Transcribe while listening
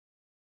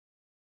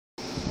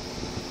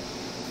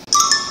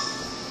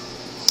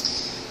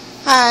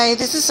Hi,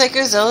 this is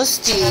Psychozealous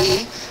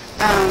D.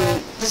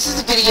 This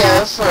is a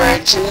video for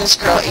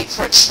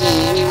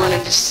gymnastgurl814. You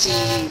wanted to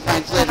see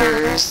my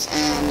glitters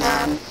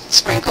and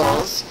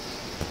sprinkles.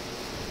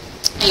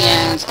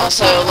 And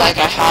also, like,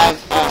 I have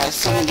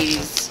some of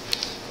these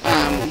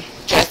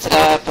dressed it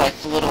up, like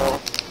the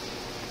little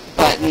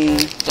button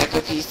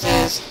deco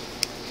pieces.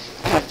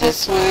 I have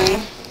this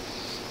one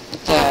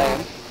with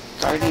the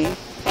garden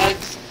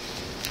bugs.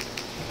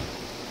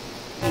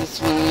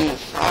 This one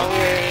with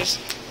flowers.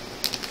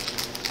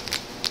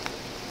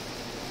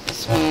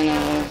 This one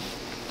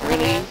of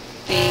girly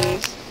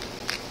things.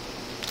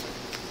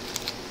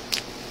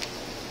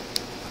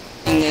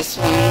 And this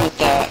one with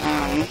the,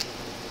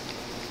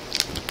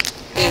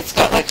 it's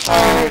got like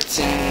hearts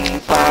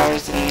and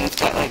flowers, and it's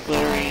got like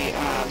glittery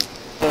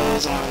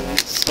bows on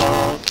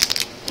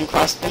skulls and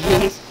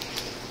crossbones.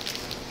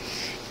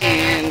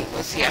 And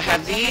let's see, I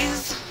have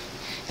these.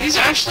 These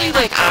are actually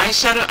like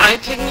eyeshadow, eye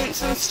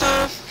pigments and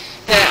stuff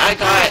that I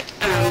got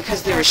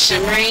because they were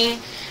shimmery.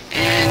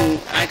 And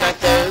I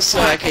got those so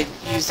I could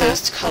use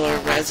those to color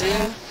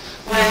resin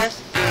with,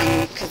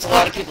 because a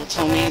lot of people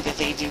told me that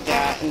they do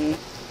that and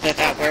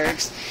that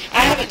works.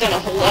 I haven't done a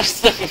whole lot of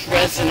stuff with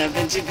resin. I've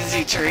been too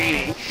busy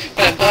trading,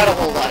 but I've got a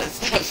whole lot of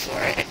stuff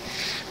for it.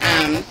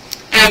 And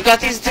I've got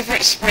these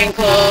different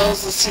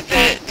sprinkles. Let's see,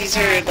 these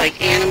are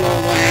like animal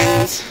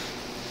ones,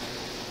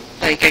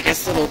 like I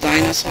guess little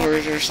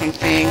dinosaurs or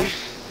something.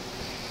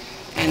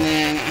 And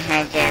then I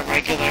have the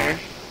regular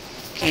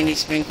candy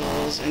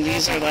sprinkles, and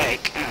these are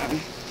like,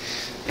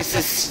 it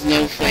says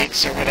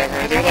snowflakes or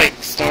whatever. They're like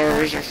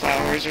stars or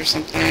flowers or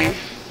something.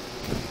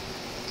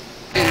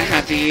 And I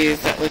have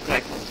these that look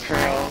like little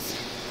pearls.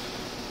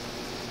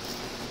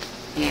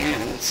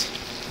 And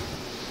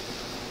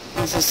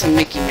also some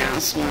Mickey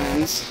Mouse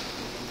ones.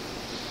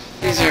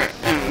 These are,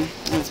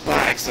 it's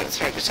black so it's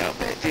hard to tell,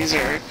 but these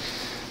are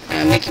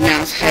Mickey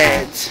Mouse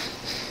heads.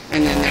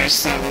 And then there's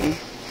some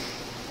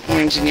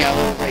orange and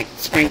yellow like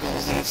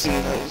sprinkles and some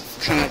of those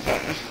kind of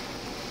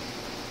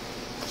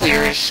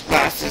clearish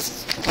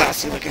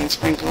glassy looking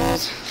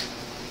sprinkles.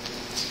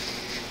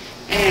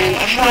 And I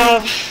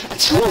have a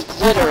ton of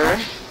glitter.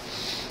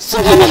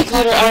 Some of my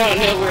glitter, I don't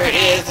know where it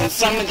is, and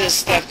some of this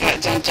stuff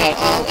got dumped out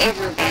all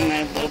over by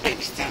my little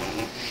baby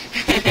son.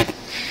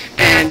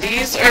 And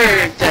these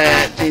are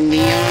the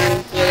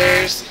neon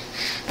glitters.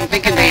 I'm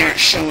thinking they aren't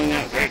showing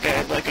up very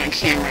good like on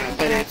camera,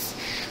 but it's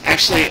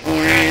actually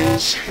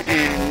orange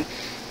and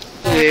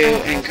blue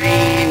and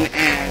green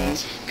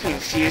and kind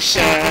of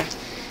fuchsia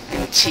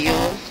and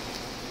teal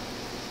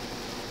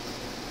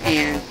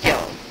and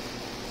yellow.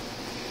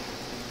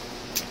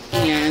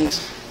 And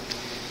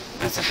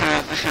I also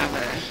have a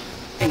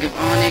thing of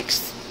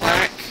onyx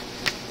black,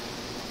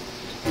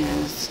 and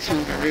it's kind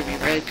of a ruby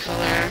red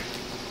color.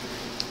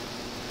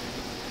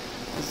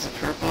 This is a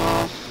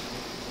purple.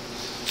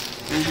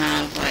 I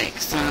have like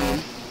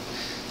some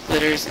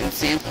glitters in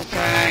sample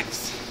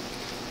packs.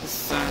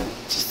 This is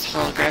just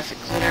holographic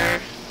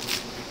glitter.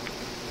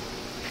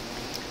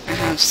 I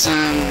have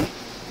some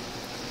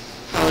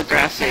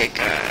holographic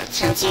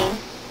tinsel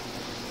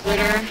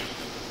glitter.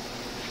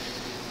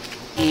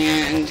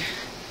 And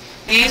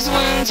these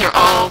ones are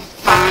all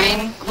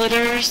fine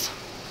glitters.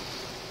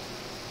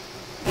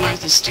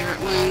 Martha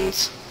Stewart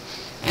ones.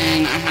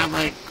 And I have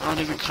like all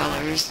different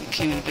colors. It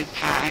came in a big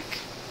pack.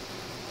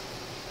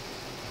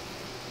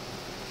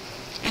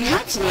 And I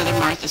had some other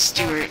Martha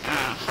Stewart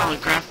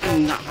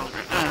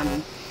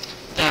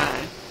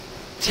the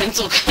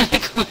tinsel kind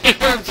of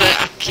glitter, but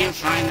I can't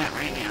find that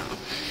right now.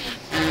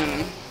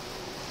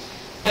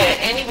 But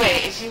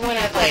anyway, if you want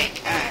to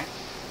like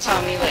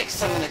tell me like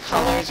some of the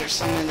colors or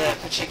some of the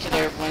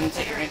particular ones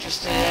that you're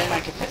interested in, I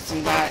could put some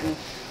of that in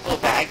little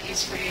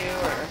baggies for you,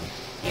 or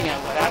you know,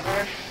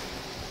 whatever.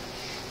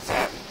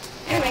 So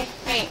anyway,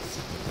 thanks.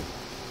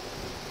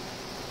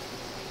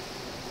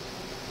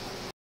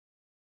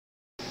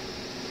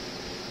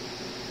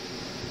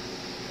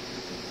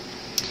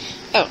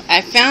 Oh,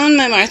 I found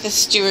my Martha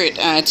Stewart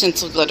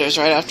tinsel glitters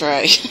right after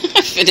I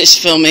finished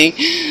filming.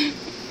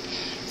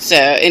 So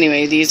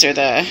anyway, these are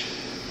the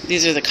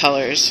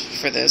colors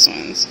for those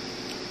ones.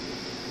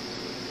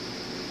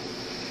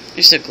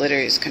 They're so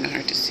glittery, it's kind of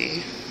hard to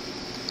see.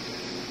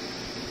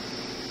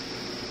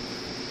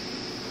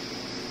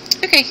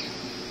 Okay,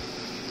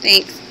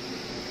 thanks.